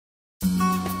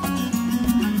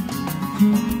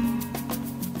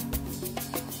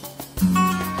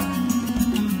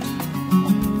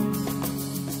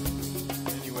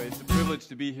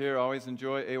here. I always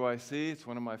enjoy AYC. It's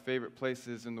one of my favorite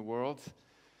places in the world.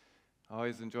 I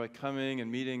always enjoy coming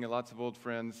and meeting lots of old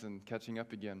friends and catching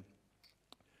up again.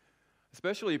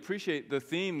 Especially appreciate the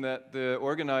theme that the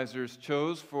organizers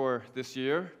chose for this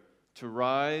year, to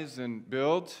rise and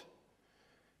build.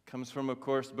 Comes from, of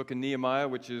course, the book of Nehemiah,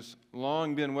 which has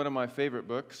long been one of my favorite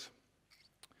books.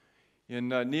 In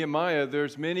Nehemiah,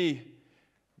 there's many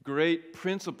great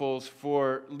principles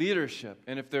for leadership.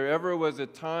 And if there ever was a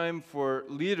time for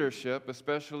leadership,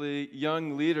 especially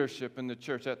young leadership in the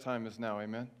church, that time is now,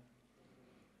 amen?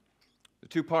 The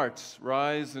two parts,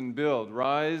 rise and build.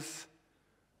 Rise,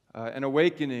 an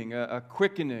awakening, a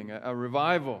quickening, a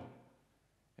revival.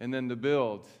 And then the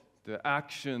build, the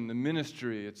action, the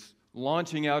ministry. It's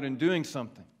launching out and doing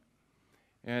something.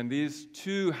 And these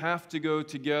two have to go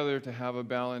together to have a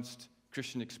balanced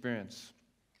Christian experience.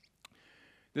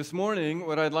 This morning,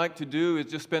 what I'd like to do is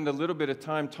just spend a little bit of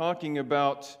time talking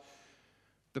about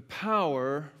the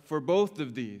power for both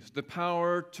of these, the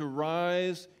power to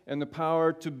rise and the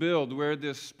power to build, where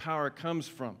this power comes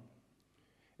from.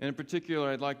 And in particular,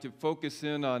 I'd like to focus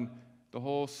in on the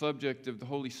whole subject of the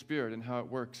Holy Spirit and how it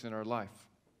works in our life.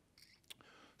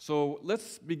 So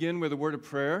let's begin with a word of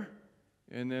prayer,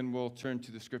 and then we'll turn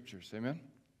to the Scriptures. Amen?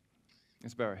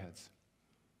 Let's bow our heads.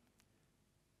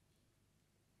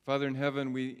 Father in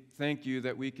heaven, we thank you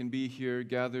that we can be here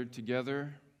gathered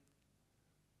together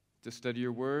to study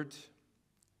your word.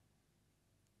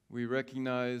 We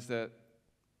recognize that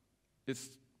it's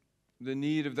the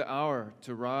need of the hour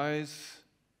to rise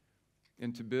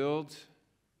and to build,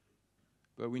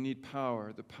 but we need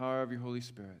power, the power of your Holy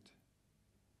Spirit.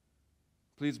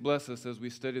 Please bless us as we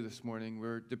study this morning.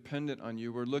 We're dependent on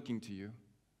you. We're looking to you.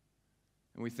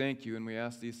 And we thank you, and we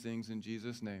ask these things in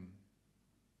Jesus' name.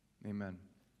 Amen.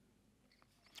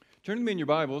 Turn to me in your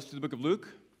Bibles to the book of Luke.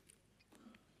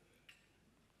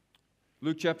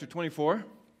 Luke chapter 24.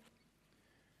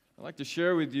 I'd like to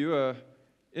share with you an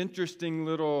interesting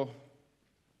little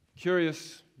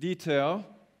curious detail.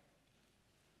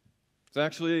 It's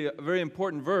actually a very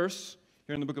important verse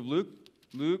here in the book of Luke.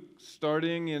 Luke,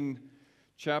 starting in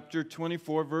chapter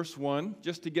 24, verse 1,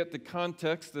 just to get the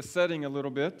context, the setting a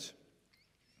little bit. It's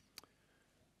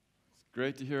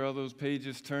great to hear all those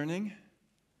pages turning.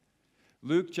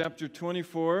 Luke chapter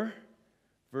 24,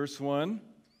 verse 1,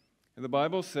 and the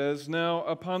Bible says, "Now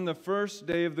upon the first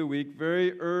day of the week,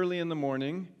 very early in the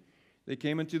morning, they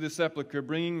came into the sepulchre,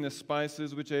 bringing the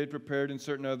spices which they had prepared and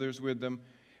certain others with them."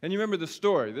 And you remember the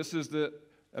story. This is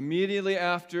immediately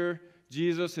after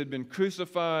Jesus had been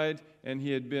crucified and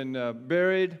he had been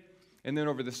buried. And then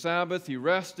over the Sabbath, he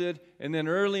rested. And then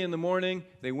early in the morning,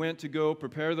 they went to go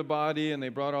prepare the body, and they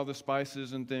brought all the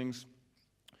spices and things.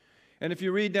 And if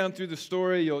you read down through the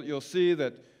story, you'll see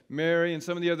that Mary and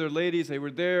some of the other ladies, they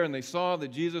were there, and they saw that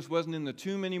Jesus wasn't in the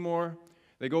tomb anymore.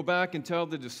 They go back and tell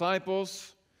the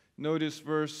disciples. Notice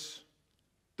verse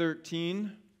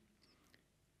 13.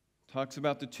 Talks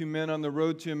about the two men on the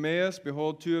road to Emmaus.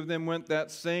 Behold, two of them went that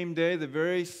same day, the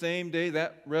very same day,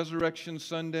 that Resurrection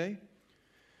Sunday,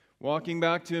 walking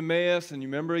back to Emmaus. And you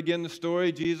remember again the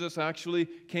story. Jesus actually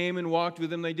came and walked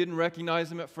with them. They didn't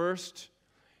recognize him at first.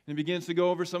 And he begins to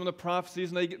go over some of the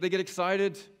prophecies, and they get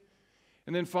excited.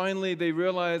 And then finally they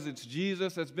realize it's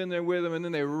Jesus that's been there with them, and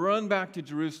then they run back to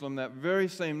Jerusalem that very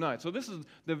same night. So this is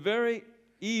the very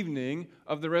evening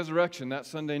of the resurrection, that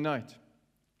Sunday night.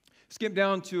 Skip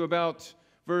down to about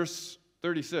verse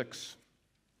 36.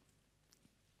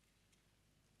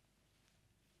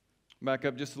 Back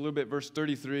up just a little bit, verse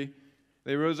 33.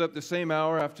 They rose up the same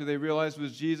hour after they realized it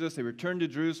was Jesus. They returned to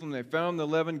Jerusalem. They found the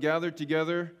 11 gathered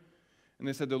together, and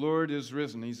they said, "The Lord is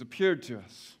risen. He's appeared to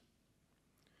us."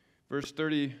 Verse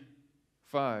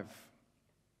 35.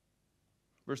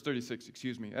 Verse 36,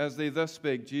 excuse me. "As they thus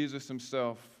spake, Jesus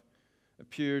himself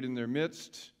appeared in their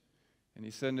midst, and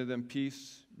he said unto them,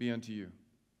 Peace be unto you."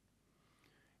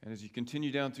 And as you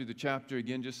continue down through the chapter,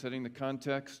 again, just setting the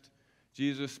context,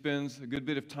 Jesus spends a good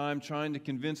bit of time trying to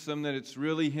convince them that it's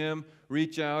really him.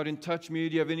 Reach out and touch me.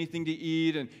 Do you have anything to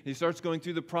eat? And he starts going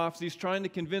through the prophecies, trying to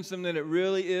convince them that it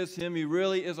really is him. He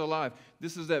really is alive.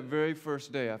 This is that very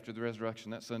first day after the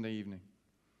resurrection, that Sunday evening.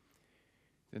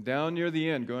 And down near the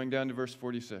end, going down to verse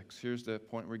 46, here's the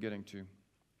point we're getting to.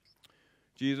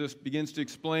 Jesus begins to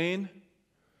explain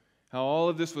how all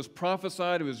of this was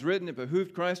prophesied, it was written, it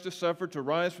behooved Christ to suffer, to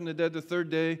rise from the dead the third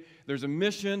day. There's a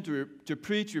mission to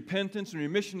preach repentance and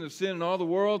remission of sin in all the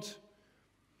world.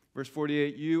 Verse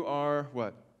 48, "You are"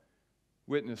 what?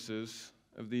 "Witnesses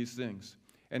of these things."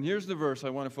 And here's the verse I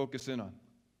want to focus in on.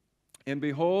 "And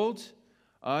behold,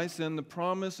 I send the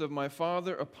promise of my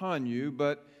Father upon you,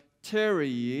 but tarry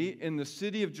ye in the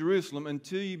city of Jerusalem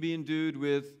until ye be endued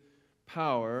with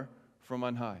power from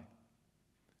on high.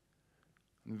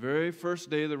 On the very first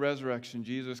day of the resurrection,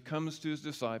 Jesus comes to his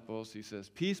disciples. He says,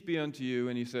 peace be unto you.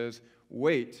 And he says,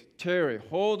 wait, tarry,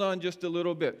 hold on just a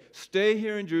little bit. Stay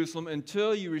here in Jerusalem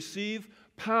until you receive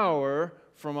power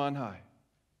from on high.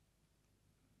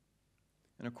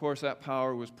 And of course, that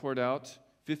power was poured out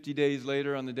 50 days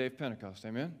later on the day of Pentecost.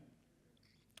 Amen?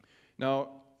 Now,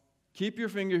 keep your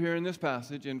finger here in this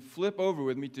passage and flip over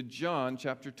with me to John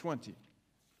chapter 20.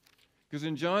 Because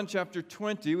in John chapter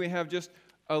 20, we have just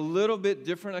a little bit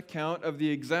different account of the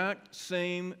exact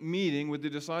same meeting with the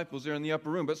disciples there in the upper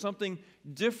room. But something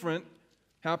different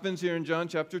happens here in John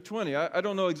chapter 20. I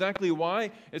don't know exactly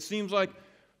why. It seems like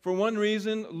for one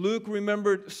reason, Luke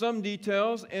remembered some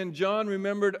details and John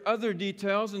remembered other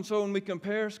details. And so when we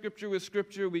compare Scripture with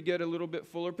Scripture, we get a little bit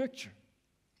fuller picture.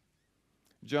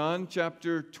 John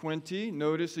chapter 20,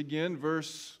 notice again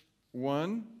verse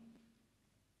 1.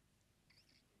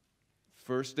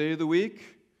 First day of the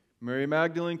week, Mary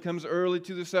Magdalene comes early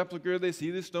to the sepulchre. They see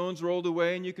the stones rolled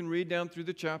away, and you can read down through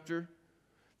the chapter.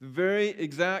 The very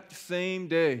exact same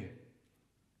day.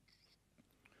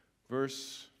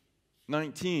 Verse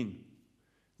 19.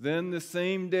 Then the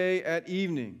same day at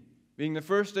evening, being the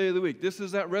first day of the week. This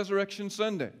is that Resurrection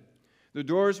Sunday. The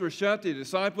doors were shut. The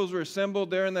disciples were assembled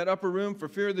there in that upper room for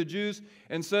fear of the Jews.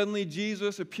 And suddenly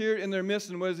Jesus appeared in their midst.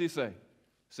 And what does he say?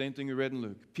 Same thing we read in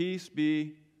Luke. Peace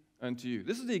be unto you.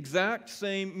 This is the exact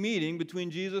same meeting between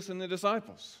Jesus and the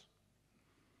disciples.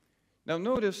 Now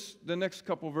notice the next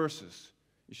couple verses.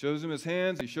 He shows them his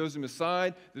hands. He shows them his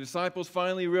side. The disciples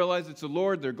finally realize it's the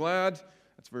Lord. They're glad.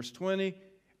 That's verse 20.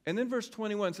 And then verse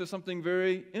 21 says something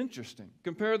very interesting.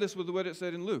 Compare this with what it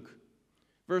said in Luke.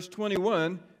 Verse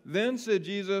 21, then said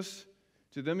Jesus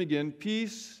to them again,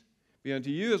 peace be unto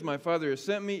you, as my Father has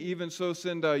sent me, even so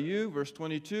send I you. Verse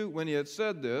 22, when he had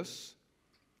said this,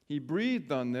 he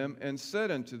breathed on them and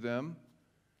said unto them,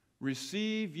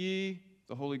 receive ye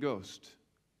the Holy Ghost.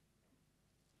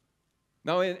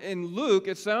 Now in Luke,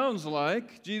 it sounds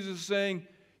like Jesus is saying,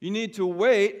 you need to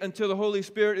wait until the Holy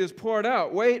Spirit is poured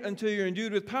out. Wait until you're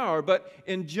endued with power. But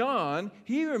in John,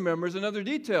 he remembers another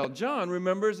detail. John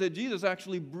remembers that Jesus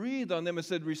actually breathed on them and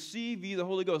said, receive ye the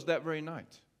Holy Ghost that very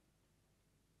night.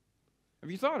 Have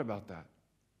you thought about that?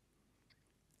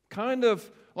 Kind of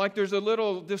like there's a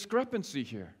little discrepancy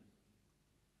here.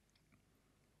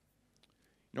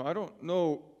 You know, I don't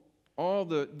know all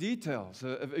the details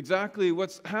of exactly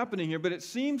what's happening here, but it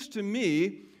seems to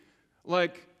me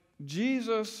like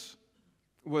Jesus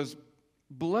was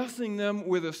blessing them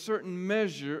with a certain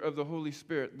measure of the Holy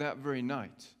Spirit that very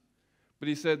night. But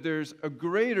he said there's a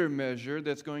greater measure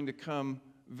that's going to come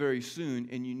very soon,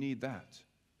 and you need that.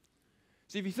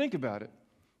 See, if you think about it,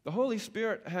 the Holy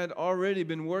Spirit had already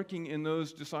been working in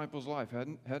those disciples' life,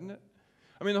 hadn't it?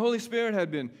 I mean, the Holy Spirit had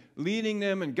been leading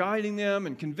them and guiding them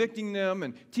and convicting them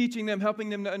and teaching them, helping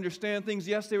them to understand things.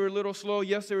 Yes, they were a little slow.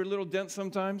 Yes, they were a little dense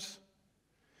sometimes.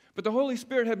 But the Holy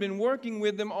Spirit had been working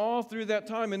with them all through that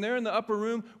time. And there in the upper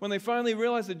room, when they finally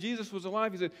realized that Jesus was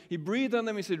alive, he breathed on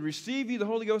them. He said, receive ye the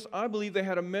Holy Ghost. I believe they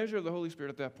had a measure of the Holy Spirit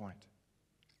at that point.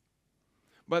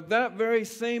 But that very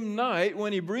same night,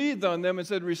 when he breathed on them and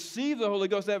said, receive the Holy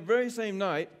Ghost, that very same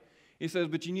night, he says,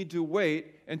 but you need to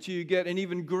wait until you get an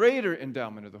even greater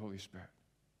endowment of the Holy Spirit.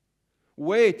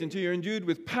 Wait until you're endued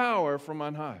with power from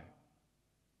on high.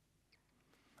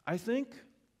 I think,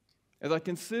 as I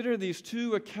consider these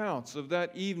two accounts of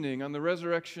that evening on the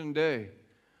resurrection day,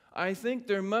 I think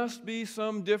there must be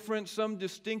some difference, some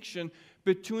distinction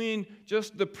between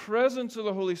just the presence of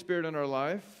the Holy Spirit in our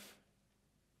life,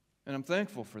 and I'm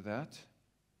thankful for that.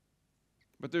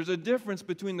 But there's a difference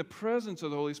between the presence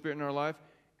of the Holy Spirit in our life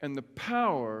and the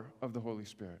power of the Holy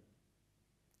Spirit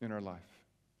in our life.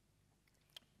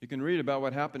 You can read about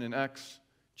what happened in Acts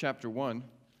chapter 1.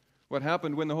 What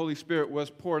happened when the Holy Spirit was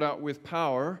poured out with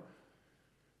power.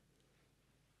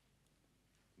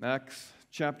 Acts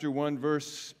chapter 1,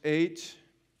 verse 8.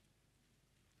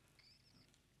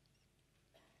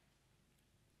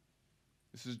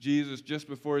 This is Jesus just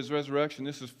before his resurrection.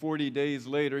 This is 40 days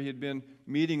later. He had been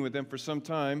meeting with them for some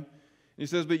time. He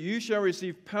says, but you shall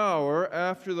receive power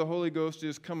after the Holy Ghost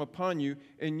is come upon you,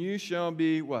 and you shall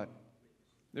be what?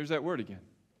 There's that word again.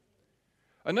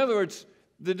 In other words,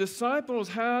 the disciples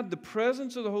had the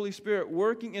presence of the Holy Spirit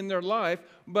working in their life,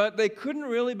 but they couldn't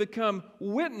really become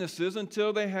witnesses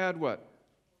until they had what?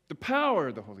 The power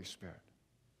of the Holy Spirit.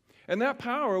 And that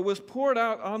power was poured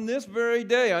out on this very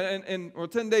day, or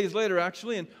 10 days later,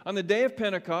 actually, and on the day of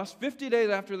Pentecost, 50 days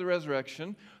after the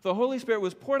resurrection, the Holy Spirit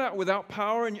was poured out without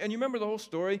power. And you remember the whole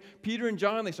story. Peter and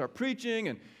John, they start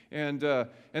preaching, and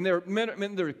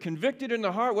they're convicted in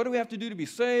their heart. What do we have to do to be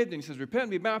saved? And he says, repent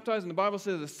and be baptized. And the Bible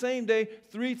says the same day,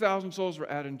 3,000 souls were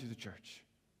added into the church.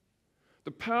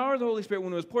 The power of the Holy Spirit,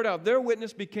 when it was poured out, their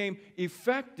witness became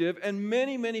effective, and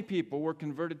many, many people were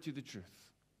converted to the truth.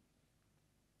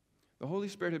 The Holy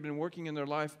Spirit had been working in their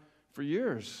life for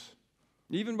years.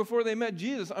 Even before they met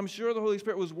Jesus, I'm sure the Holy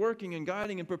Spirit was working and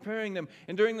guiding and preparing them.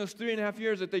 And during those 3.5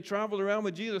 years that they traveled around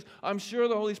with Jesus, I'm sure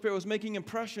the Holy Spirit was making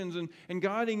impressions and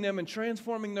guiding them and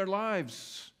transforming their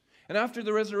lives. And after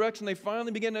the resurrection, they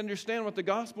finally began to understand what the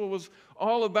gospel was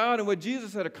all about and what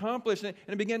Jesus had accomplished. And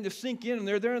it began to sink in. And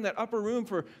they're there in that upper room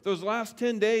for those last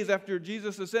 10 days after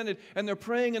Jesus ascended. And they're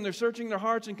praying and they're searching their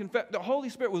hearts and confess. The Holy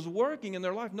Spirit was working in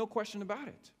their life, no question about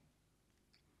it.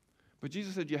 But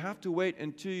Jesus said you have to wait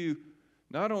until you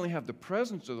not only have the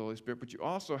presence of the Holy Spirit, but you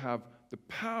also have the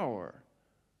power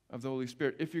of the Holy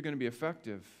Spirit if you're going to be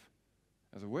effective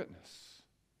as a witness.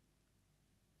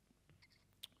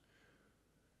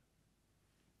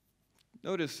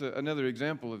 Notice another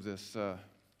example of this,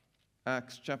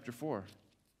 Acts chapter 4,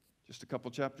 just a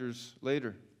couple chapters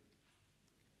later.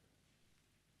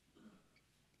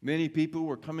 Many people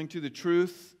were coming to the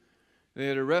truth. They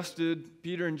had arrested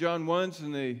Peter and John once,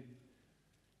 and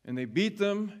they beat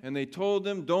them, and they told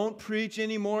them, don't preach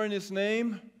anymore in his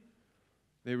name.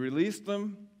 They released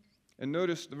them. And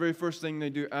notice the very first thing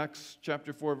they do, Acts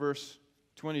chapter 4, verse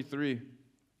 23.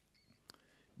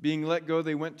 Being let go,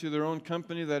 they went to their own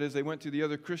company, that is, they went to the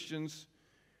other Christians,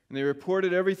 and they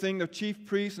reported everything the chief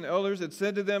priests and elders had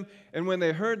said to them. And when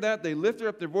they heard that, they lifted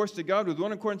up their voice to God with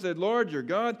one accord and said, Lord, you're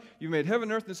God, you've made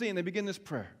heaven, earth, and sea. And they begin this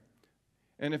prayer.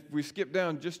 And if we skip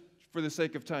down, just for the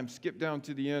sake of time, skip down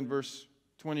to the end, verse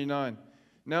 29.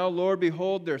 Now, Lord,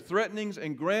 behold their threatenings,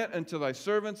 and grant unto thy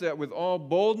servants that with all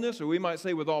boldness, or we might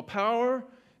say with all power,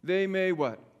 they may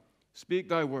what? Speak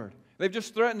thy word. They've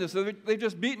just threatened us. They've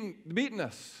just beaten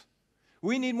us.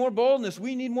 We need more boldness.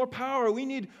 We need more power. We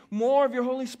need more of your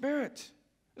Holy Spirit.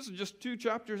 This is just 2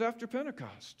 chapters after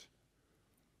Pentecost.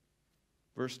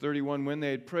 Verse 31, when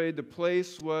they had prayed, the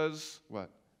place was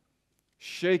what?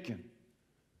 Shaken.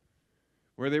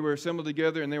 Where they were assembled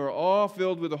together, and they were all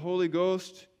filled with the Holy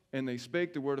Ghost, and they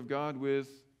spake the word of God with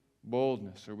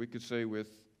boldness, or we could say with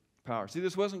power. See,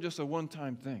 this wasn't just a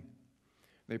one-time thing.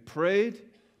 They prayed,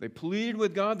 they pleaded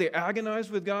with God, they agonized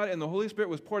with God, and the Holy Spirit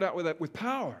was poured out with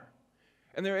power.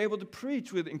 And they were able to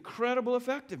preach with incredible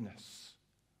effectiveness.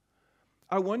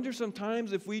 I wonder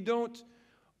sometimes if we don't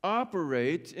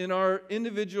operate in our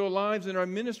individual lives, in our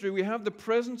ministry, we have the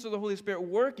presence of the Holy Spirit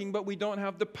working, but we don't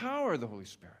have the power of the Holy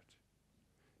Spirit.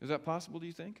 Is that possible, do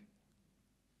you think?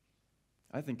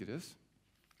 I think it is.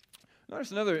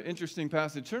 Notice another interesting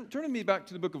passage. Turn with me back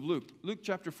to the book of Luke, Luke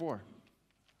chapter 4.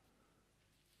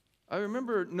 I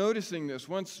remember noticing this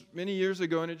once many years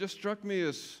ago, and it just struck me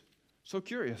as so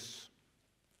curious.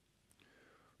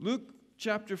 Luke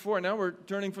chapter 4, now we're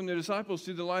turning from the disciples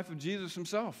to the life of Jesus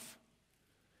himself.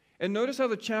 And notice how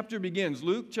the chapter begins.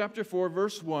 Luke chapter 4,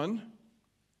 verse 1.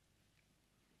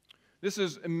 This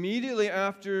is immediately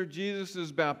after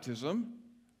Jesus' baptism.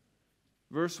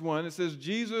 Verse 1, it says,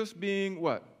 Jesus being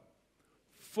what?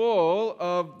 Full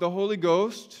of the Holy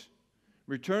Ghost,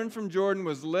 returned from Jordan,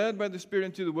 was led by the Spirit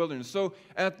into the wilderness. So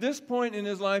at this point in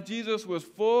his life, Jesus was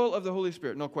full of the Holy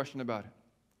Spirit, no question about it.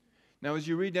 Now, as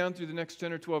you read down through the next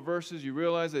 10 or 12 verses, you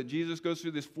realize that Jesus goes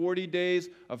through this 40 days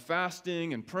of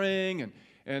fasting and praying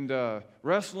and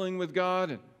wrestling with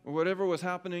God and whatever was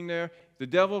happening there. The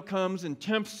devil comes and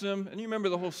tempts him, and you remember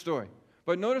the whole story.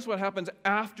 But notice what happens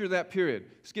after that period.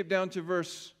 Skip down to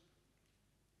verse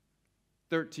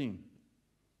 13.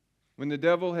 When the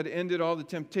devil had ended all the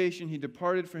temptation, he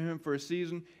departed from him for a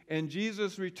season, and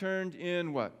Jesus returned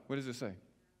in what? What does it say?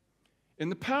 In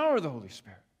the power of the Holy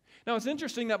Spirit. Now, it's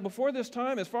interesting that before this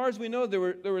time, as far as we know,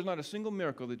 there was not a single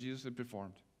miracle that Jesus had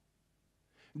performed.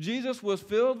 Jesus was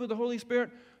filled with the Holy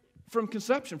Spirit from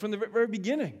conception, from the very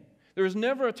beginning. There was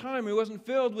never a time he wasn't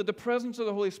filled with the presence of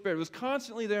the Holy Spirit. It was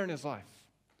constantly there in his life.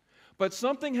 But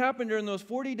something happened during those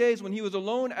 40 days when he was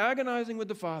alone agonizing with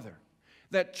the Father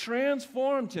that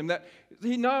transformed him, that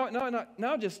he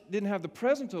now just didn't have the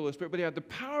presence of the Holy Spirit, but he had the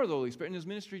power of the Holy Spirit, and his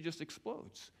ministry just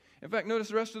explodes. In fact, notice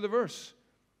the rest of the verse.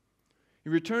 He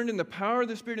returned in the power of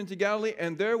the Spirit into Galilee,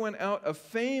 and there went out a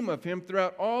fame of him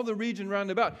throughout all the region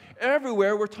round about.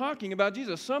 Everywhere we're talking about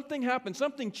Jesus. Something happened.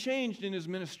 Something changed in his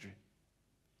ministry.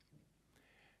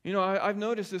 You know, I've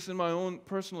noticed this in my own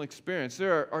personal experience.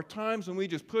 There are times when we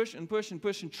just push and push and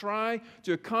push and try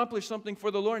to accomplish something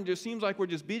for the Lord, and it just seems like we're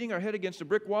just beating our head against a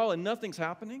brick wall and nothing's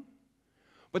happening.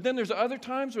 But then there's other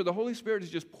times where the Holy Spirit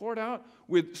is just poured out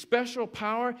with special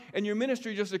power, and your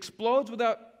ministry just explodes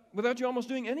without you almost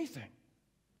doing anything.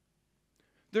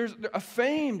 There's a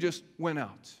fame just went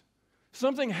out.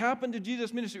 Something happened to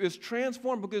Jesus' ministry. It was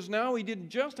transformed because now he didn't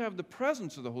just have the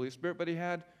presence of the Holy Spirit, but he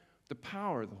had the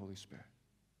power of the Holy Spirit.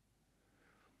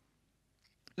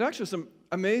 There's actually some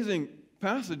amazing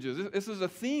passages. This is a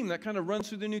theme that kind of runs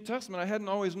through the New Testament. I hadn't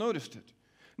always noticed it.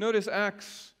 Notice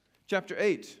Acts chapter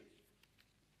 8.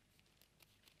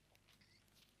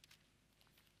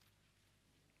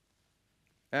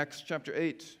 Acts chapter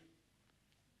 8.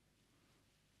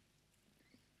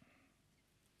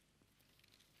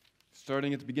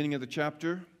 Starting at the beginning of the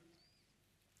chapter.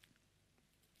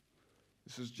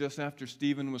 This is just after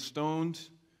Stephen was stoned.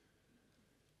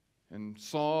 And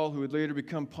Saul, who would later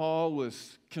become Paul,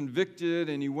 was convicted,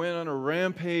 and he went on a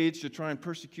rampage to try and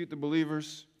persecute the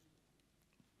believers.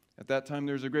 At that time,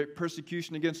 there was a great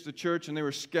persecution against the church, and they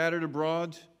were scattered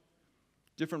abroad,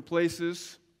 different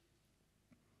places.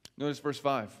 Notice verse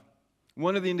 5.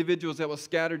 One of the individuals that was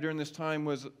scattered during this time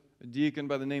was a deacon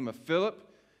by the name of Philip.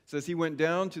 It says he went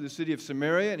down to the city of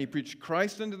Samaria, and he preached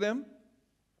Christ unto them.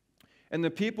 And the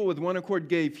people with one accord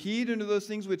gave heed unto those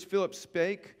things which Philip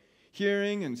spake,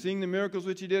 hearing and seeing the miracles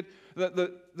which he did.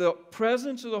 The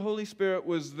presence of the Holy Spirit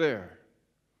was there.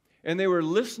 And they were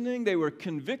listening, they were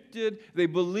convicted, they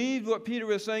believed what Peter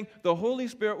was saying. The Holy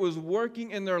Spirit was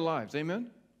working in their lives.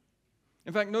 Amen?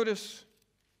 In fact, notice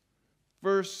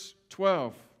verse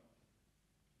 12.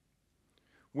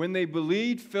 When they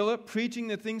believed Philip, preaching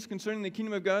the things concerning the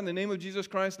kingdom of God in the name of Jesus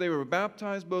Christ, they were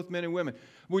baptized, both men and women.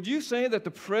 Would you say that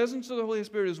the presence of the Holy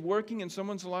Spirit is working in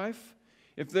someone's life?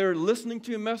 If they're listening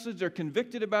to a message, they're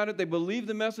convicted about it, they believe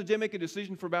the message, they make a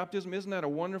decision for baptism, isn't that a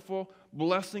wonderful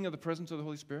blessing of the presence of the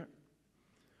Holy Spirit?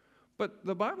 But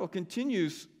the Bible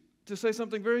continues to say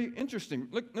something very interesting.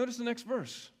 Look, notice the next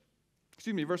verse.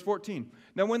 Verse 14.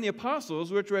 Now when the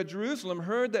apostles, which were at Jerusalem,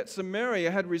 heard that Samaria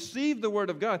had received the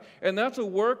word of God, and that's a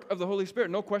work of the Holy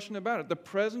Spirit, no question about it. The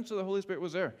presence of the Holy Spirit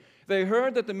was there. They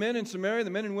heard that the men in Samaria,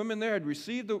 the men and women there, had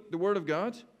received the word of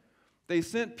God. They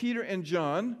sent Peter and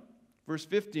John, verse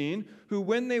 15, who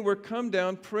when they were come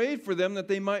down, prayed for them that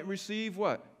they might receive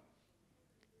what?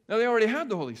 Now they already had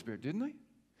the Holy Spirit, didn't they?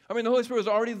 I mean, the Holy Spirit was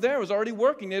already there, was already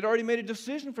working. They had already made a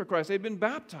decision for Christ. They had been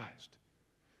baptized.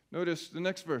 Notice the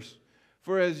next verse.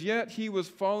 For as yet he was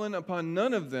fallen upon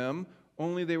none of them,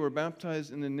 only they were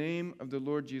baptized in the name of the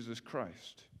Lord Jesus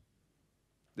Christ.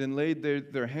 Then laid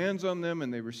their hands on them,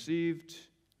 and they received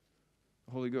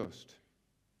the Holy Ghost.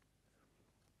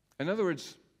 In other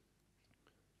words,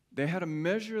 they had a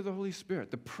measure of the Holy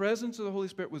Spirit. The presence of the Holy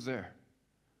Spirit was there.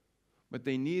 But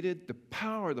they needed the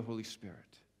power of the Holy Spirit.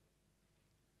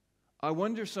 I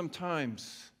wonder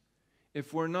sometimes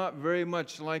if we're not very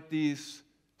much like these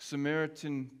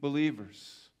Samaritan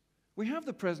believers. We have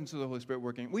the presence of the Holy Spirit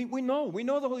working. We know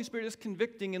the Holy Spirit is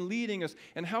convicting and leading us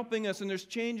and helping us, and there's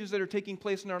changes that are taking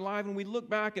place in our life, and we look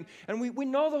back and we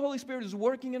know the Holy Spirit is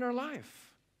working in our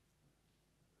life.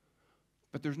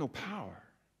 But there's no power.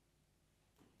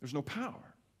 There's no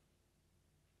power.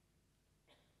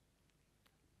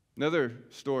 Another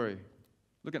story.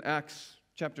 Look at Acts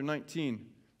chapter 19.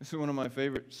 This is one of my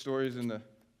favorite stories in the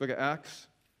book of Acts.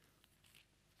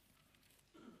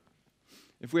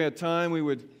 If we had time, we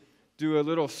would do a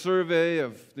little survey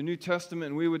of the New Testament,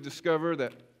 and we would discover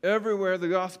that everywhere the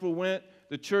gospel went,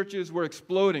 the churches were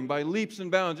exploding by leaps and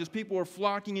bounds. Just people were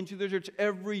flocking into the church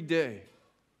every day.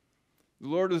 The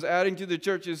Lord was adding to the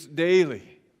churches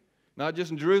daily, not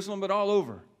just in Jerusalem, but all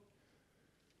over.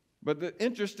 But the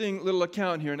interesting little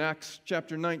account here in Acts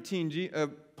chapter 19,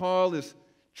 Paul is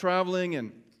traveling,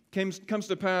 and comes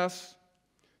to pass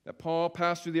that Paul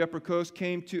passed through the upper coast,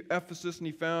 came to Ephesus, and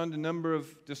he found a number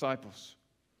of disciples.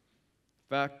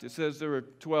 In fact, it says there were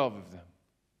 12 of them.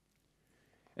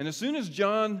 And as soon as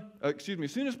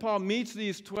Paul meets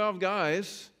these 12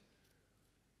 guys,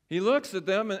 he looks at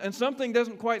them, and something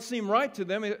doesn't quite seem right to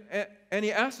them, and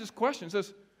he asks this question. He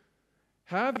says,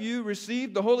 have you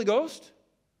received the Holy Ghost?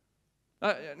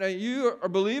 Now you are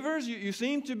believers, you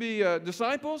seem to be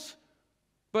disciples,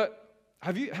 but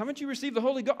haven't you received the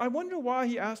Holy Ghost? I wonder why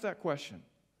he asked that question.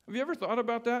 Have you ever thought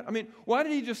about that? I mean, why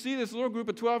did he just see this little group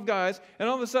of 12 guys, and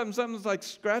all of a sudden something's like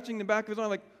scratching the back of his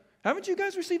arm, like, haven't you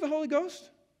guys received the Holy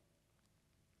Ghost?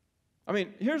 I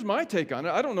mean, here's my take on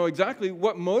it. I don't know exactly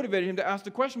what motivated him to ask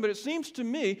the question, but it seems to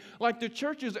me like the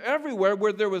churches everywhere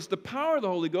where there was the power of the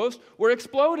Holy Ghost were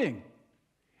exploding.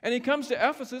 And he comes to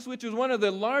Ephesus, which is one of the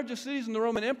largest cities in the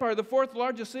Roman Empire, the fourth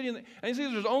largest city. And he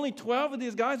sees there's only 12 of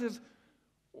these guys. He says,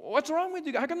 what's wrong with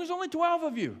you? How come there's only 12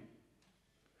 of you?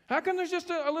 How come there's just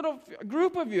a little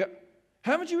group of you?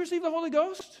 Haven't you received the Holy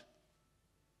Ghost?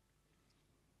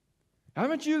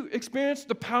 Haven't you experienced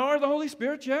the power of the Holy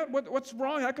Spirit yet? What's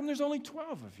wrong? How come there's only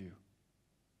 12 of you?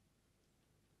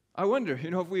 I wonder,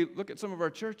 if we look at some of our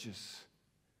churches,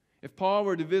 if Paul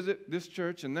were to visit this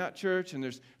church and that church, and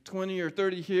there's 20 or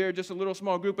 30 here, just a little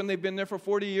small group, and they've been there for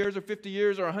 40 years or 50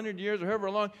 years or 100 years or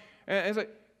however long, and it's like,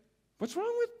 what's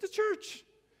wrong with the church?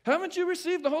 Haven't you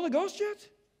received the Holy Ghost yet?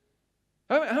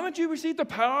 Haven't you received the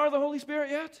power of the Holy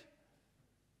Spirit yet?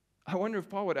 I wonder if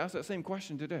Paul would ask that same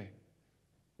question today,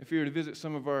 if he were to visit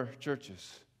some of our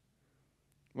churches.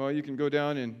 Well, you can go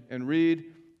down and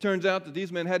read. Turns out that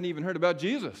these men hadn't even heard about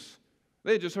Jesus.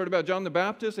 They had just heard about John the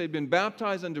Baptist. They'd been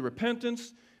baptized unto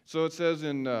repentance. So it says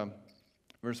in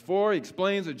verse 4, he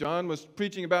explains that John was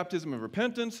preaching a baptism of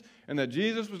repentance and that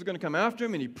Jesus was going to come after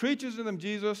him, and he preaches to them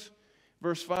Jesus.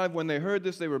 Verse 5, when they heard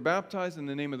this, they were baptized in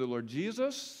the name of the Lord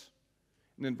Jesus.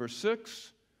 And then verse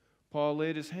 6, Paul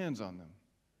laid his hands on them,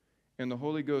 and the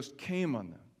Holy Ghost came on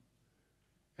them,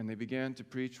 and they began to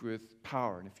preach with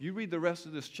power. And if you read the rest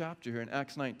of this chapter here in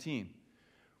Acts 19,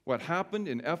 what happened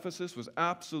in Ephesus was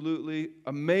absolutely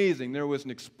amazing. There was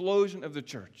an explosion of the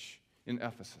church in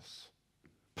Ephesus.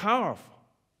 Powerful.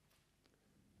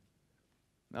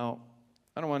 Now,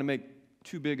 I don't want to make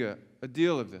too big a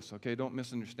deal of this, okay? Don't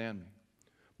misunderstand me.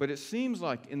 But it seems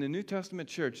like in the New Testament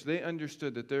church, they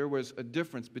understood that there was a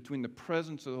difference between the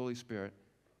presence of the Holy Spirit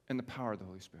and the power of the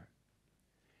Holy Spirit.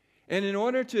 And in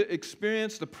order to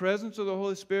experience the presence of the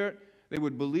Holy Spirit, they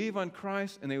would believe on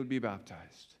Christ and they would be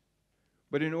baptized.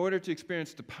 But in order to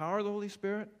experience the power of the Holy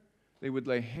Spirit, they would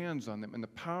lay hands on them, and the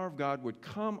power of God would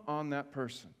come on that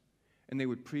person, and they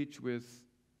would preach with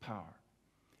power.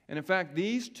 And in fact,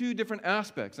 these two different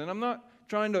aspects, and I'm not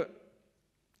trying to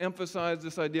emphasize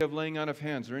this idea of laying out of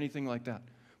hands or anything like that,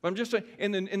 but I'm just saying,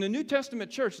 in the New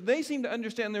Testament church, they seem to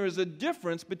understand there is a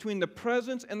difference between the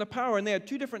presence and the power, and they had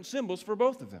two different symbols for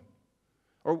both of them.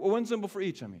 Or one symbol for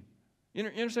each, I mean. You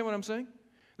understand what I'm saying?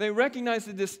 They recognized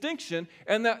the distinction,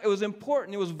 and that it was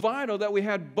important, it was vital that we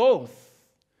had both.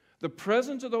 The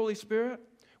presence of the Holy Spirit,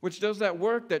 which does that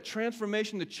work, that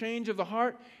transformation, the change of the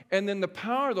heart, and then the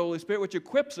power of the Holy Spirit, which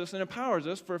equips us and empowers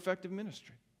us for effective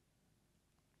ministry.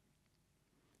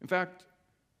 In fact,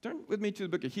 turn with me to the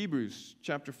book of Hebrews,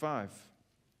 chapter 5.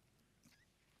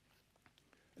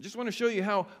 I just want to show you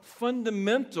how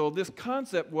fundamental this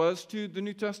concept was to the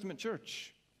New Testament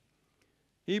church.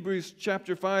 Hebrews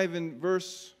chapter 5 and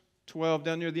verse 12,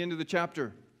 down near the end of the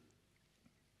chapter.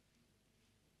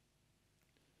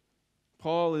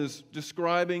 Paul is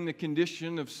describing the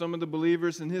condition of some of the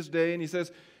believers in his day, and he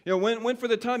says, when for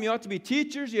the time you ought to be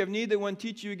teachers, you have need that one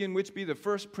teach you again which be the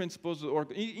first principles of the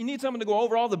order. You need someone to go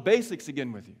over all the basics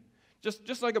again with you.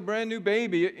 Just like a brand new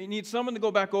baby, you need someone to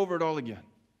go back over it all again.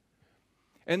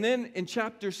 And then in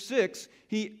chapter 6,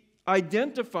 he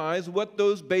identifies what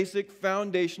those basic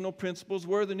foundational principles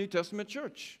were of the New Testament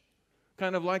church,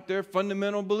 kind of like their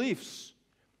fundamental beliefs.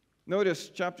 Notice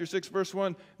chapter 6, verse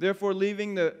 1, therefore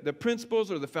leaving the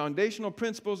principles or the foundational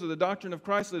principles of the doctrine of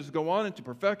Christ, let us go on into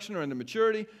perfection or into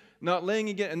maturity, not laying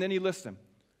again, and then he lists them.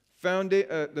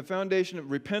 The foundation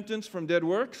of repentance from dead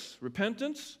works,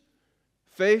 repentance,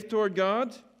 faith toward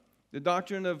God, the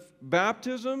doctrine of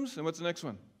baptisms, and what's the next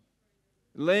one?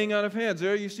 Laying out of hands.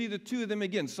 There you see the two of them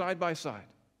again, side by side.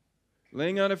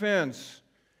 Laying out of hands.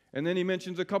 And then he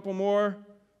mentions a couple more.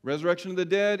 Resurrection of the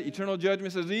dead, eternal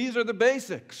judgment. Says these are the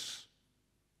basics.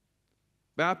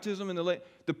 Baptism and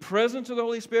the presence of the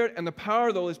Holy Spirit and the power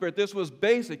of the Holy Spirit. This was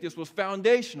basic. This was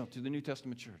foundational to the New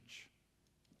Testament church.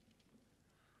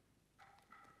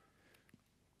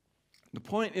 The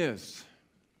point is,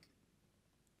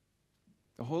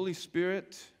 the Holy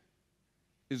Spirit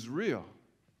is real.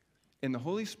 And the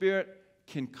Holy Spirit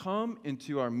can come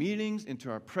into our meetings, into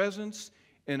our presence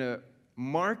in a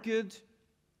marked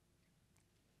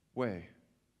way.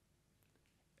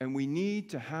 And we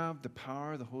need to have the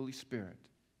power of the Holy Spirit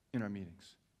in our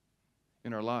meetings,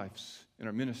 in our lives, in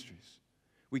our ministries.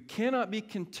 We cannot be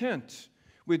content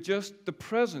with just the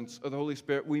presence of the Holy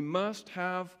Spirit. We must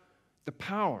have the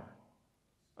power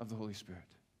of the Holy Spirit.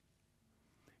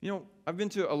 I've been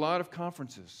to a lot of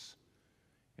conferences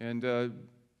and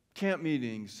camp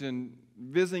meetings and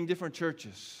visiting different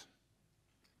churches.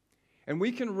 And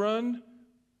we can run,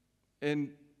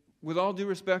 and with all due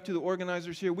respect to the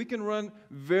organizers here, we can run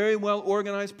very well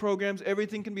organized programs.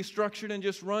 Everything can be structured and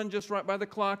just run just right by the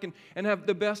clock and have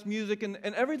the best music and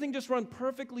everything just run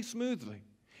perfectly smoothly.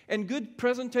 and good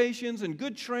presentations and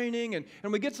good training, and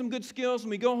we get some good skills,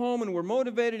 and we go home and we're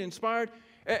motivated, inspired,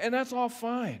 and that's all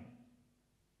fine.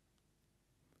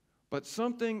 But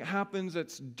something happens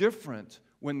that's different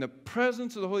when the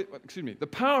presence of the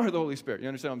power of the Holy Spirit, you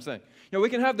understand what I'm saying? We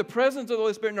can have the presence of the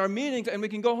Holy Spirit in our meetings, and we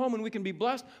can go home and we can be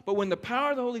blessed, but when the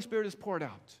power of the Holy Spirit is poured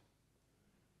out,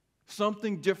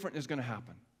 something different is going to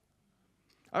happen.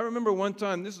 I remember one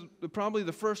time, this is probably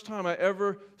the first time I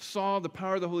ever saw the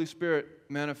power of the Holy Spirit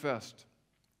manifest.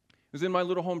 It was in my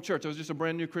little home church. I was just a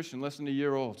brand new Christian, less than a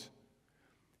year old.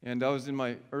 And I was in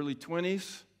my early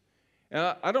 20s.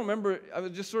 And I don't remember, I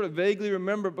would just sort of vaguely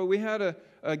remember, but we had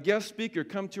a guest speaker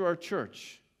come to our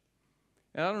church.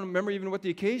 And I don't remember even what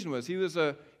the occasion was.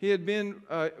 He had been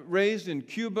raised in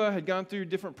Cuba, had gone through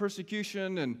different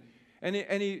persecution, and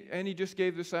he just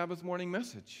gave the Sabbath morning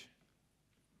message.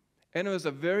 And it was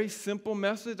a very simple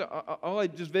message. All I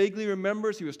just vaguely remember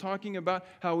is he was talking about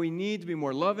how we need to be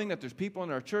more loving, that there's people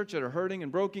in our church that are hurting and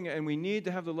broken, and we need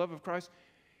to have the love of Christ.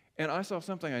 And I saw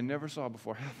something I never saw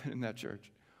before happen in that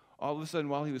church. All of a sudden,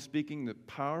 while he was speaking, the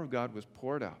power of God was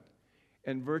poured out.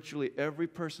 And virtually every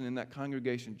person in that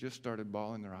congregation just started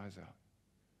bawling their eyes out.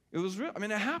 It was real. I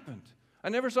mean, it happened. I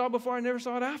never saw it before. I never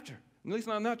saw it after. At least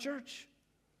not in that church.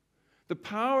 The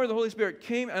power of the Holy Spirit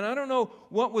came, and I don't know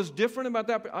what was different about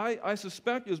that, but I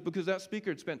suspect it was because that speaker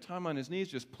had spent time on his knees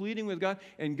just pleading with God,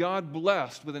 and God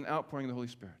blessed with an outpouring of the Holy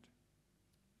Spirit.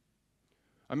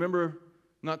 I remember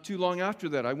not too long after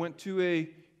that, I went to a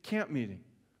camp meeting.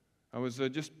 I was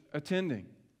just attending,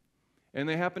 and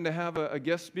they happened to have a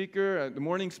guest speaker, the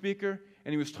morning speaker,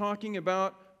 and he was talking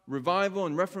about revival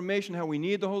and reformation, how we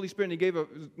need the Holy Spirit. And he gave it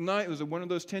was one of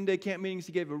those 10-day camp meetings.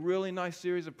 He gave a really nice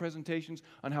series of presentations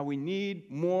on how we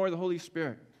need more of the Holy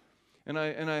Spirit. And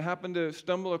I happened to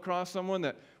stumble across someone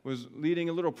that was leading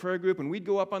a little prayer group, and we'd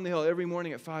go up on the hill every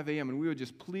morning at 5 a.m., and we would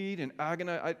just plead and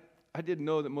agonize. I didn't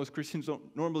know that most Christians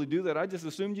don't normally do that. I just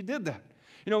assumed you did that.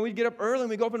 We'd get up early and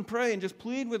we'd go up and pray and just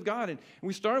plead with God. And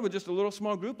we started with just a little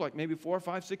small group, like maybe 4,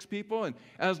 5, 6 people. And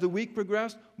as the week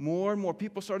progressed, more and more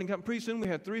people started coming. Pretty soon we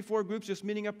had 3, 4 groups just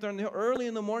meeting up there on the hill. Early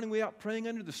in the morning, we out praying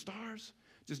under the stars.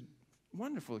 Just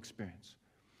wonderful experience.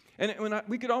 And I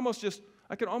could almost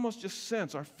just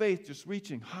sense our faith just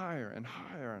reaching higher and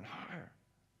higher and higher.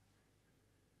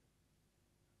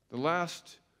 The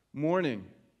last morning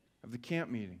of the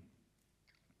camp meeting,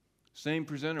 same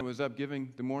presenter was up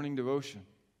giving the morning devotion.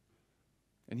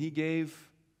 And he gave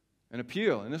an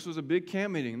appeal. And this was a big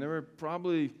camp meeting. There were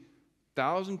probably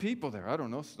 1,000 people there. I don't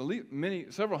know,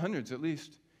 several hundreds at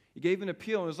least. He gave an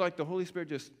appeal, and it was like the Holy Spirit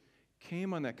just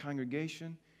came on that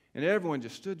congregation, and everyone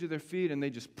just stood to their feet, and they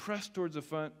just pressed towards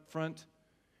the front.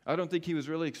 I don't think he was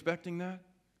really expecting that.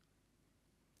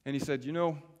 And he said,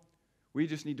 we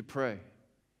just need to pray.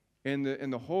 And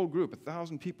the whole group,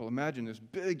 1,000 people, imagine this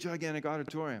big, gigantic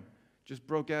auditorium, just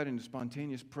broke out into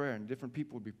spontaneous prayer, and different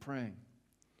people would be praying.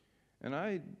 And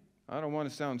I don't want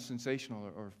to sound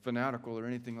sensational or fanatical or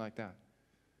anything like that.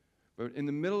 But in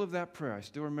the middle of that prayer, I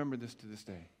still remember this to this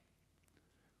day.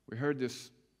 We heard this,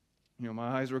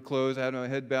 my eyes were closed, I had my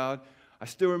head bowed. I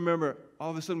still remember, all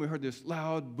of a sudden we heard this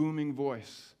loud, booming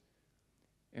voice.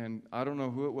 And I don't know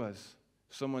who it was.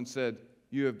 Someone said,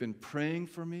 "You have been praying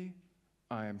for me.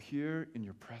 I am here in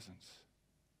your presence."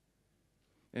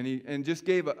 And just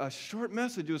gave a short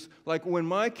message. It was like, when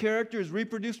my character is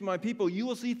reproduced in my people, you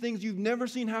will see things you've never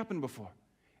seen happen before.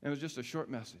 And it was just a short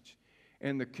message.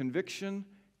 And the conviction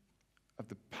of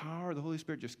the power of the Holy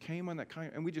Spirit just came on that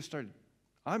kind, and we just started.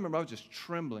 I remember I was just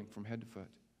trembling from head to foot.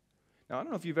 Now, I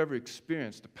don't know if you've ever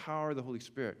experienced the power of the Holy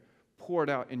Spirit poured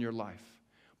out in your life.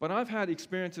 But I've had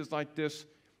experiences like this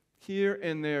here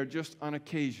and there just on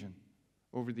occasion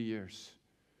over the years.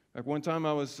 Like one time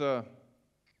I was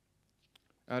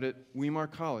out at Weimar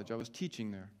College. I was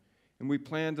teaching there, and we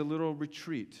planned a little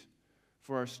retreat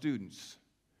for our students.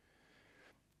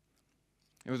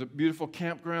 It was a beautiful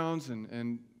campgrounds,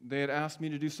 and they had asked me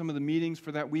to do some of the meetings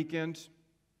for that weekend.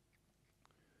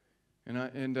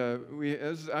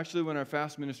 This is actually when our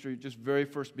fast ministry just very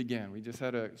first began. We just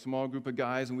had a small group of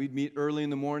guys, and we'd meet early in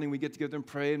the morning. We'd get together and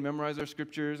pray and memorize our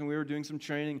scriptures, and we were doing some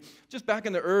training just back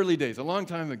in the early days, a long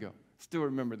time ago. Still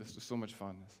remember this with so much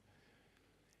fondness.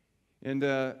 And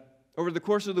over the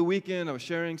course of the weekend, I was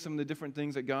sharing some of the different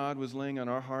things that God was laying on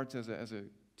our hearts as a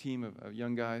team of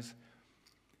young guys.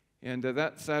 And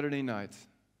that Saturday night,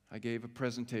 I gave a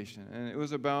presentation, and it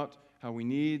was about how we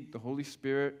need the Holy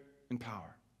Spirit in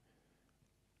power.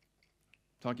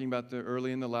 Talking about the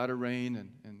early and the latter rain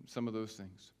and some of those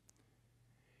things.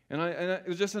 And it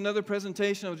was just another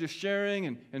presentation. I was just sharing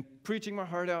and preaching my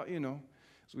heart out,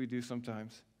 as we do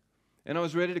sometimes. And I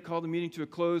was ready to call the meeting to a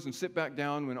close and sit back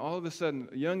down when all of a sudden,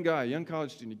 a young guy, a young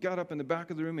college student, he got up in the back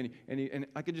of the room and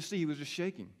I could just see he was just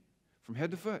shaking from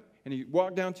head to foot. And he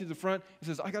walked down to the front and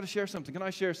says, I got to share something. Can I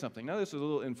share something? Now, this was a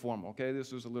little informal, okay?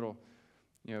 This was a little,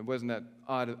 it wasn't that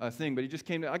odd a thing, but he just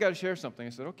came to, I got to share something. I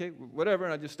said, okay, whatever.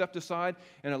 And I just stepped aside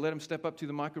and I let him step up to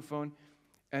the microphone.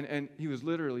 And he was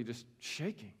literally just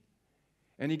shaking.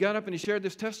 And he got up and he shared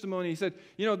this testimony. He said,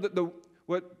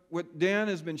 what Dan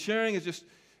has been sharing is just,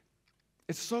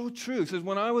 it's so true. He says,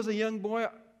 when I was a young boy,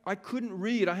 I couldn't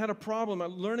read. I had a problem,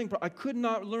 I could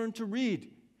not learn to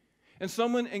read. And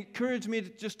someone encouraged me to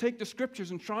just take the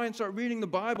scriptures and try and start reading the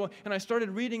Bible. And I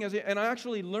started reading, and I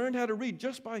actually learned how to read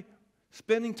just by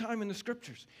spending time in the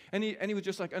scriptures. And he was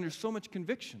just like under so much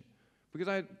conviction because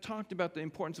I had talked about the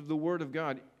importance of the Word of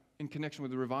God in connection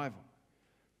with the revival.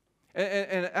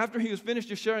 And after he was finished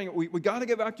just sharing it, we got to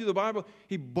get back to the Bible.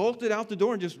 He bolted out the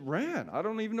door and just ran. I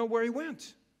don't even know where he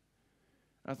went.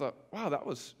 I thought, wow, that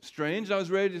was strange. I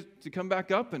was ready to come back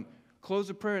up and close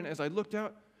the prayer. And as I looked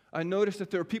out, I noticed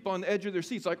that there were people on the edge of their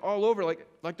seats, like all over, like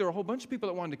there were a whole bunch of people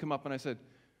that wanted to come up. And I said,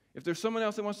 if there's someone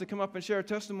else that wants to come up and share a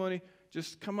testimony,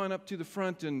 just come on up to the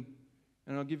front and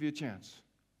I'll give you a chance.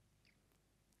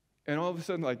 And all of a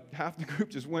sudden, like half the group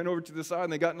just went over to the side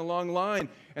and they got in a long line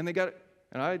and they got it.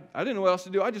 And I didn't know what else to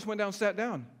do. I just went down and sat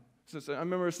down. So I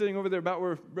remember sitting over there about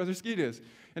where Brother Skeet is.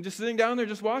 And just sitting down there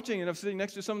just watching. And I'm sitting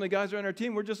next to some of the guys on our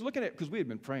team. We're just looking at it because we had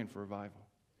been praying for revival.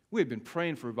 We had been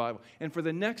praying for revival. And for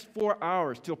the next 4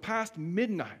 hours till past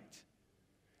midnight,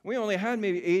 we only had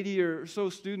maybe 80 or so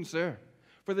students there.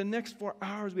 For the next 4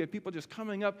 hours, we had people just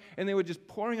coming up, and they were just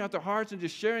pouring out their hearts and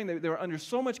just sharing. They were under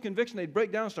so much conviction, they'd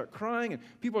break down and start crying, and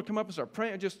people would come up and start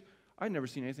praying. I'd never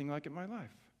seen anything like it in my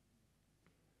life.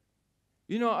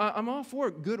 I'm all for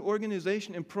good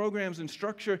organization and programs and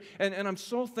structure, and I'm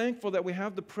so thankful that we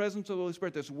have the presence of the Holy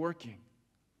Spirit that's working.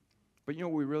 But you know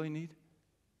what we really need?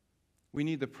 We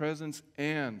need the presence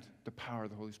and the power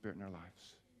of the Holy Spirit in our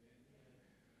lives.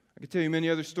 I could tell you many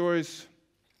other stories,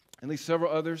 at least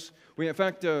several others. We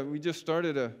just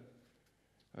started a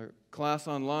class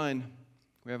online.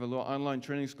 We have a little online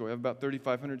training school. We have about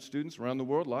 3,500 students around the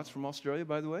world, lots from Australia,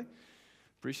 by the way.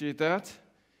 Appreciate that.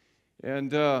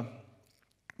 And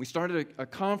we started a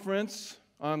conference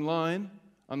online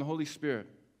on the Holy Spirit.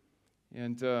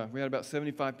 And we had about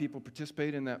 75 people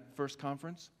participate in that first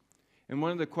conference. And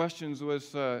one of the questions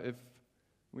was if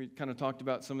we kind of talked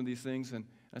about some of these things. And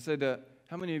I said,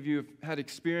 how many of you have had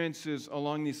experiences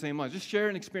along these same lines? Just share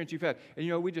an experience you've had.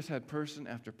 And we just had person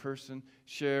after person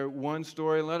share one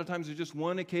story. A lot of times it's just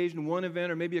one occasion, one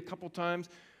event, or maybe a couple times.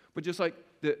 But just like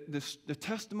the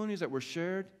testimonies that were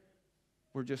shared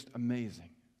were just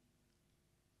amazing.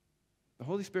 The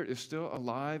Holy Spirit is still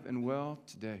alive and well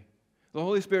today. The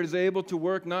Holy Spirit is able to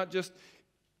work not just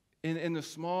in the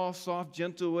small, soft,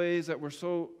 gentle ways that we're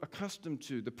so accustomed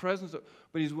to, the presence of,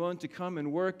 but He's willing to come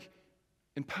and work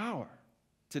in power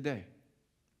today.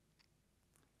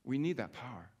 We need that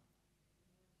power.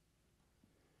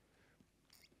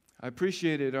 I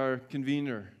appreciated our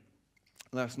convener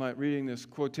last night reading this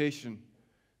quotation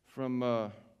from,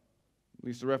 at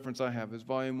least the reference I have, is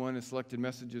Volume 1 of Selected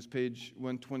Messages, page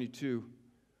 122.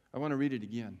 I want to read it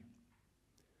again.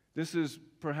 This has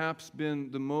perhaps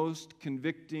been the most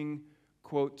convicting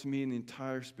quote to me in the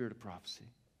entire Spirit of Prophecy.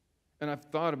 And I've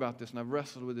thought about this and I've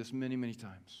wrestled with this many, many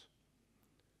times.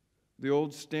 The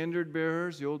old standard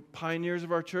bearers, the old pioneers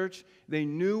of our church, they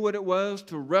knew what it was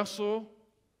to wrestle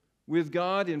with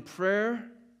God in prayer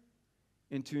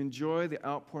and to enjoy the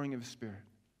outpouring of His Spirit.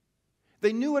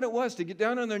 They knew what it was to get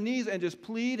down on their knees and just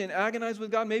plead and agonize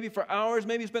with God, maybe for hours,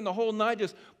 maybe spend the whole night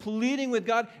just pleading with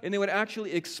God, and they would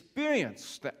actually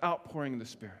experience the outpouring of the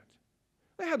Spirit.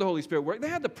 They had the Holy Spirit work. They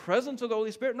had the presence of the Holy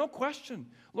Spirit, no question.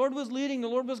 The Lord was leading, the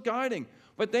Lord was guiding.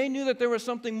 But they knew that there was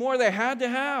something more they had to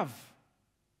have.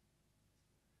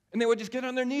 And they would just get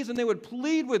on their knees and they would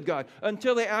plead with God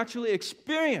until they actually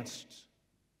experienced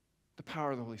the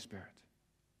power of the Holy Spirit.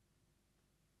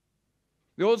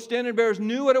 The old standard bearers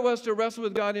knew what it was to wrestle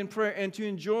with God in prayer and to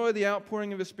enjoy the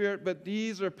outpouring of His Spirit, but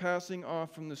these are passing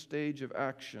off from the stage of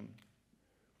action.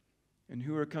 And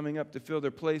who are coming up to fill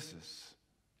their places?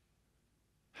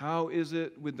 How is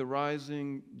it with the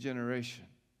rising generation?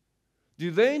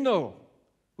 Do they know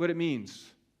what it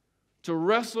means to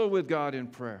wrestle with God in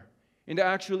prayer and to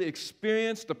actually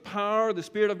experience the power of the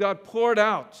Spirit of God poured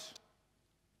out?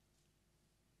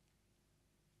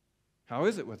 How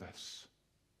is it with us?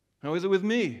 How is it with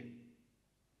me?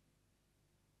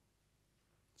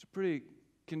 It's a pretty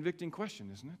convicting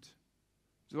question, isn't it?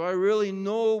 Do I really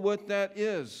know what that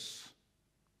is?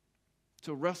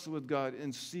 To wrestle with God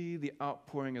and see the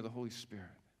outpouring of the Holy Spirit.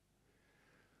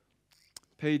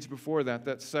 page before that,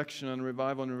 that section on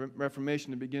revival and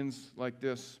reformation, it begins like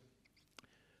this.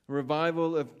 A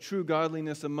revival of true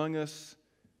godliness among us,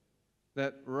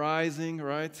 that rising,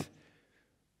 right?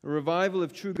 A revival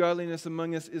of true godliness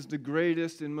among us is the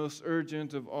greatest and most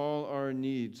urgent of all our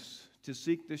needs. To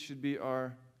seek this should be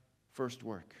our first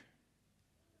work.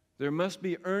 There must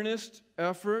be earnest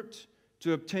effort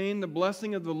to obtain the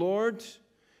blessing of the Lord,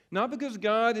 not because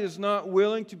God is not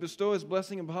willing to bestow His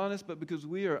blessing upon us, but because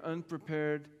we are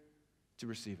unprepared to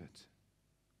receive it.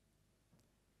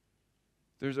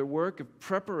 There's a work of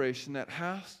preparation that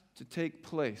has to take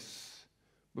place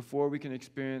before we can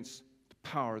experience the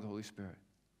power of the Holy Spirit.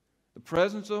 The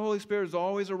presence of the Holy Spirit is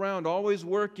always around, always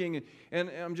working, and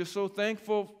I'm just so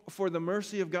thankful for the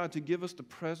mercy of God to give us the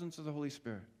presence of the Holy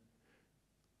Spirit.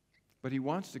 But He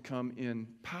wants to come in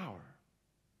power.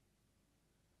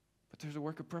 But there's a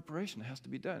work of preparation that has to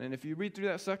be done. And if you read through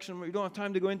that section, we don't have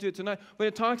time to go into it tonight, but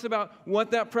it talks about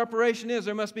what that preparation is.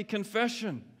 There must be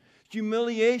confession,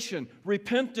 humiliation,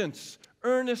 repentance,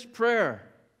 earnest prayer.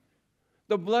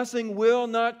 The blessing will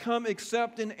not come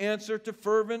except in answer to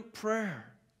fervent prayer.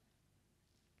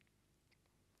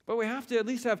 But we have to at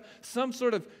least have some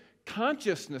sort of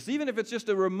consciousness, even if it's just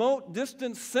a remote,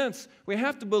 distant sense. We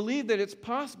have to believe that it's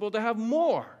possible to have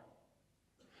more.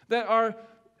 That our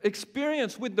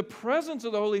experience with the presence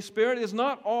of the Holy Spirit is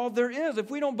not all there is. If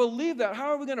we don't believe that,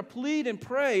 how are we going to plead and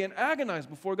pray and agonize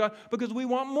before God? Because we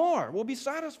want more. We'll be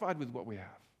satisfied with what we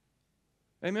have.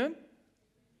 Amen?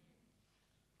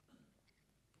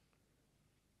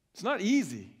 It's not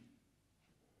easy.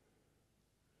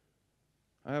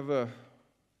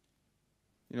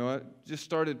 I just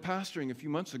started pastoring a few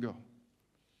months ago.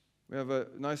 We have a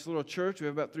nice little church. We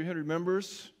have about 300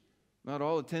 members, not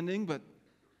all attending, but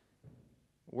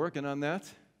working on that.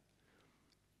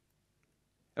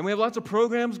 And we have lots of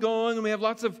programs going, and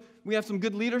we have some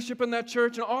good leadership in that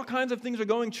church, and all kinds of things are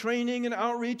going, training and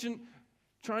outreach, and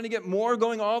trying to get more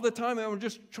going all the time. And we're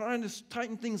just trying to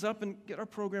tighten things up and get our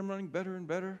program running better and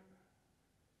better.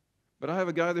 But I have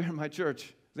a guy there in my church.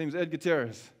 His name is Ed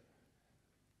Gutierrez.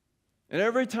 And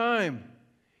every time,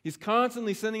 he's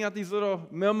constantly sending out these little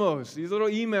memos, these little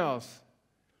emails,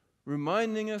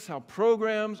 reminding us how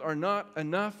programs are not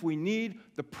enough. We need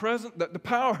the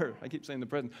power. I keep saying the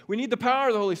present. We need the power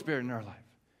of the Holy Spirit in our life.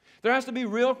 There has to be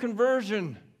real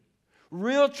conversion,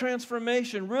 real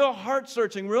transformation, real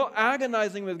heart-searching, real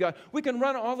agonizing with God. We can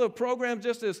run all the programs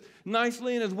just as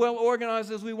nicely and as well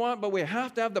organized as we want, but we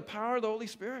have to have the power of the Holy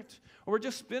Spirit, or we're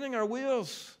just spinning our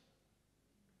wheels.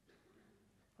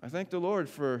 I thank the Lord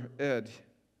for Ed.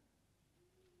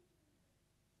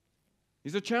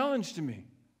 He's a challenge to me,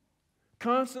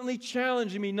 constantly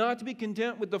challenging me not to be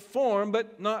content with the form,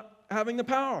 but not having the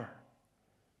power.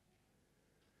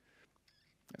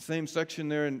 That same section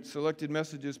there in Selected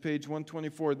Messages, page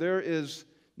 124, there is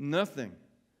nothing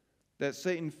that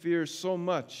Satan fears so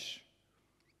much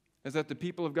as that the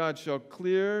people of God shall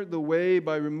clear the way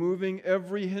by removing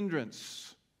every hindrance,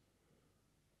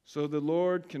 so the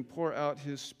Lord can pour out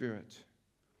His Spirit.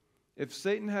 If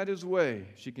Satan had his way,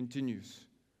 she continues,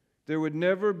 there would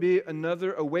never be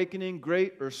another awakening,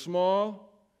 great or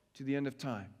small, to the end of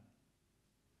time.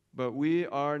 But we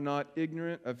are not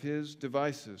ignorant of his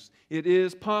devices. It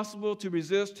is possible to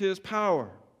resist his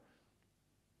power.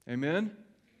 Amen?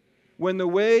 When the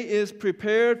way is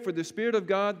prepared for the Spirit of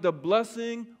God, the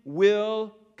blessing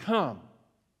will come.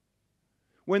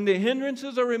 When the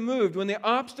hindrances are removed, when the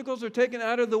obstacles are taken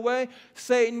out of the way,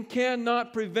 Satan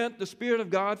cannot prevent the Spirit of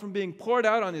God from being poured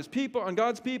out on his people, on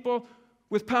God's people,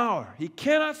 with power. He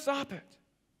cannot stop it.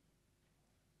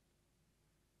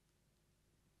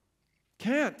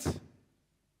 Can't.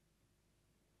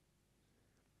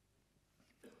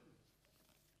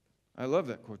 I love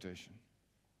that quotation.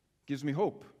 It gives me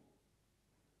hope.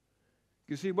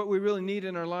 You see, what we really need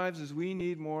in our lives is we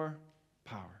need more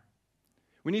power.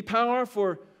 We need power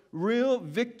for real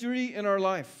victory in our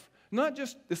life. Not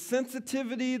just the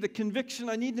sensitivity, the conviction,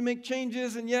 I need to make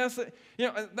changes, and yes,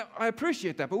 I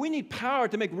appreciate that, but we need power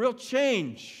to make real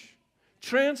change,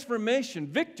 transformation,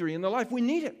 victory in the life. We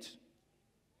need it.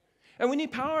 And we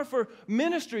need power for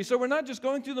ministry, so we're not just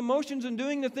going through the motions and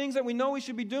doing the things that we know we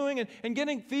should be doing and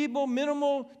getting feeble,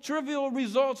 minimal, trivial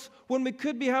results when we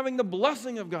could be having the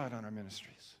blessing of God on our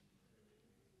ministries.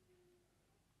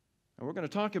 And we're going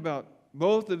to talk about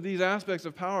both of these aspects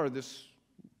of power this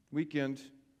weekend.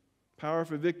 Power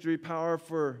for victory, power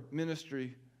for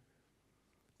ministry.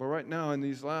 But right now, in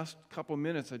these last couple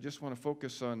minutes, I just want to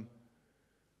focus on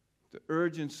the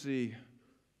urgency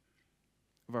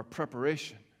of our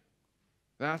preparation.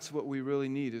 That's what we really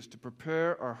need, is to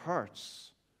prepare our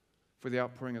hearts for the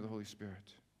outpouring of the Holy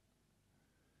Spirit.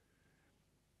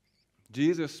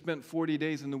 Jesus spent 40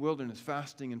 days in the wilderness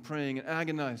fasting and praying and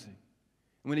agonizing.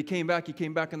 And when he came back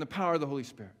in the power of the Holy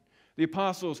Spirit. The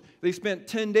apostles, they spent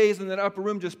 10 days in that upper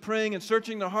room just praying and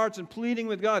searching their hearts and pleading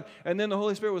with God. And then the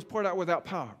Holy Spirit was poured out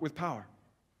with power.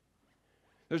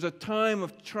 There's a time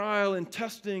of trial and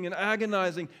testing and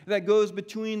agonizing that goes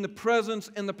between the presence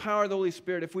and the power of the Holy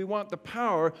Spirit. If we want the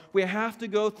power, we have to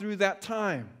go through that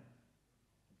time.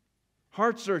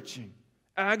 Heart-searching,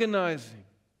 agonizing,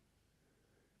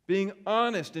 being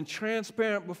honest and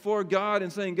transparent before God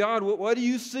and saying, God, what do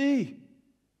you see?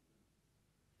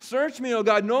 Search me, oh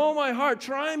God, know my heart,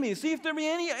 try me, see if there be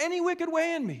any wicked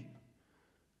way in me.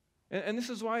 And this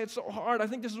is why it's so hard. I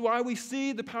think this is why we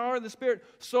see the power of the Spirit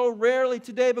so rarely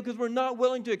today, because we're not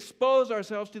willing to expose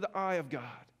ourselves to the eye of God.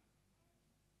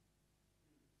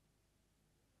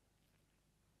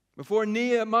 Before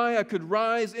Nehemiah could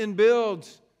rise and build,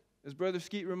 as Brother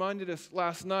Skeet reminded us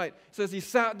last night, it says he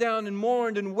sat down and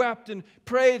mourned and wept and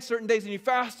prayed certain days, and he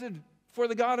fasted before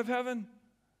the God of heaven.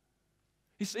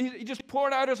 He just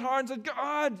poured out his heart and said,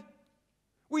 God,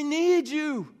 we need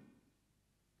you.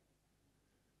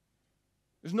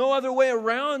 There's no other way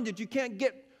around it. You can't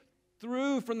get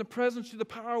through from the presence to the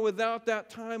power without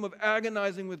that time of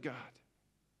agonizing with God.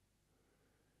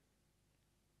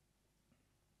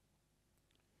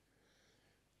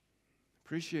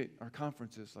 Appreciate our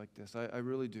conferences like this. I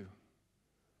really do.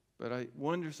 But I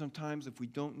wonder sometimes if we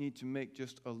don't need to make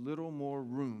just a little more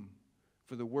room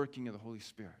for the working of the Holy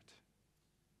Spirit.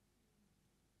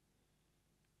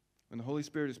 When the Holy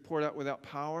Spirit is poured out without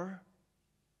power,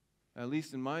 at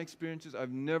least in my experiences,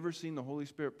 I've never seen the Holy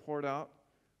Spirit poured out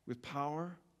with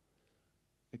power,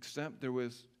 except there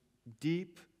was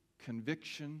deep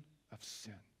conviction of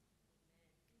sin.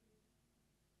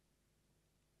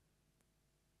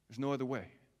 There's no other way.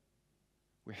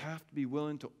 We have to be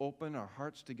willing to open our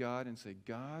hearts to God and say,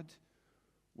 God,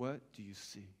 what do you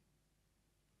see?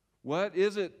 What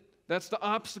is it that's the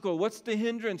obstacle? What's the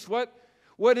hindrance?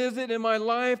 What is it in my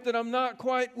life that I'm not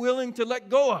quite willing to let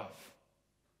go of?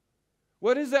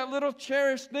 What is that little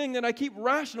cherished thing that I keep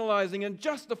rationalizing and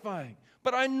justifying,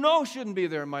 but I know shouldn't be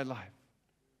there in my life?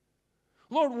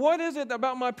 Lord, what is it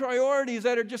about my priorities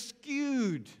that are just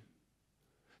skewed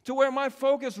to where my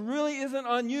focus really isn't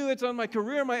on you, it's on my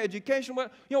career, my education?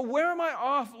 Where am I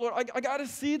off, Lord? I got to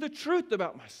see the truth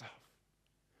about myself.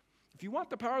 If you want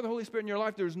the power of the Holy Spirit in your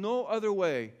life, there's no other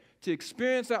way to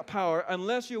experience that power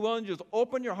unless you're willing to just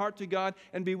open your heart to God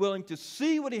and be willing to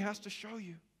see what He has to show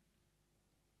you.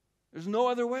 There's no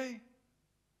other way.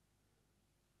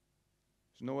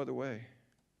 There's no other way.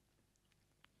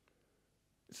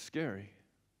 It's scary.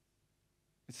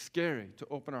 It's scary to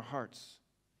open our hearts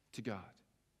to God.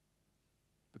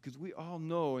 Because we all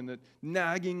know in the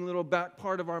nagging little back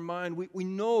part of our mind, we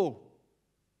know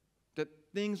that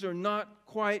things are not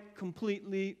quite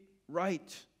completely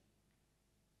right.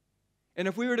 And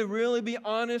if we were to really be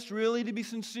honest, really to be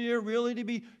sincere, really to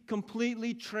be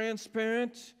completely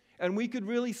transparent, and we could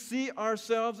really see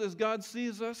ourselves as God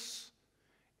sees us,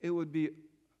 it would be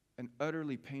an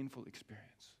utterly painful experience.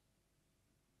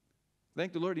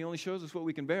 Thank the Lord, He only shows us what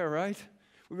we can bear, right?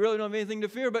 We really don't have anything to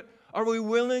fear, but are we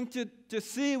willing to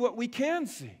see what we can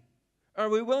see? Are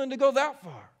we willing to go that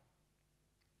far?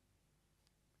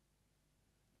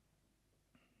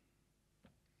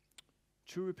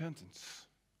 True repentance.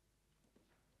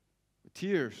 With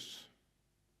tears.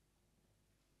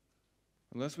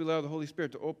 Unless we allow the Holy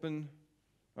Spirit to open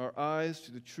our eyes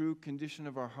to the true condition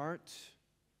of our heart,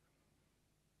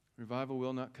 revival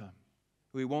will not come.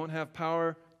 We won't have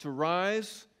power to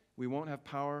rise. We won't have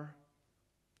power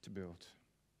to build.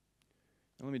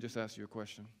 Now let me just ask you a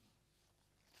question.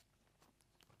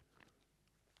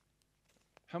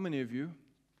 How many of you,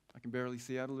 I can barely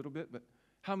see out a little bit, but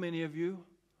how many of you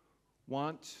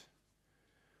want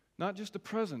not just the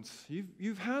presence?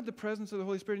 You've had the presence of the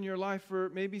Holy Spirit in your life for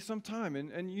maybe some time,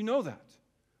 and you know that.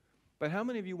 But how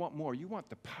many of you want more? You want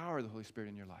the power of the Holy Spirit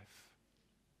in your life.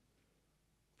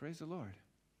 Praise the Lord.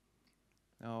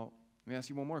 Now, let me ask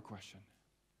you one more question.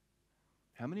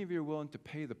 How many of you are willing to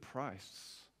pay the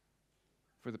price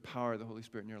for the power of the Holy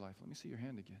Spirit in your life? Let me see your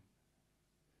hand again.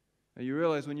 Now, you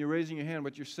realize when you're raising your hand,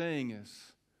 what you're saying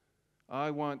is,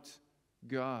 I want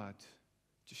God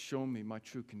to show me my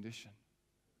true condition.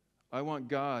 I want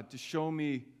God to show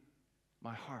me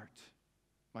my heart,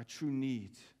 my true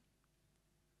need.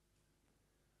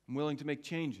 I'm willing to make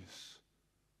changes.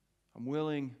 I'm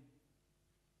willing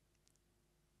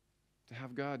to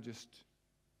have God just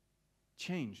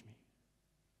change me.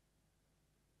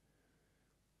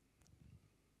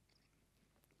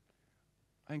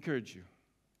 I encourage you.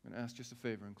 I'm going to ask just a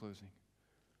favor in closing.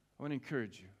 I want to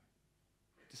encourage you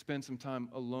to spend some time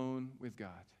alone with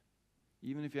God.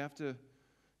 Even if you have to,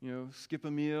 skip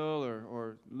a meal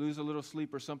or lose a little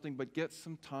sleep or something, but get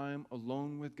some time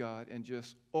alone with God and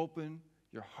just open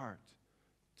your heart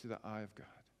to the eye of God.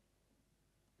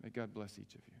 May God bless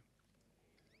each of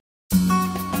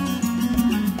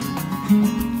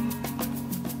you.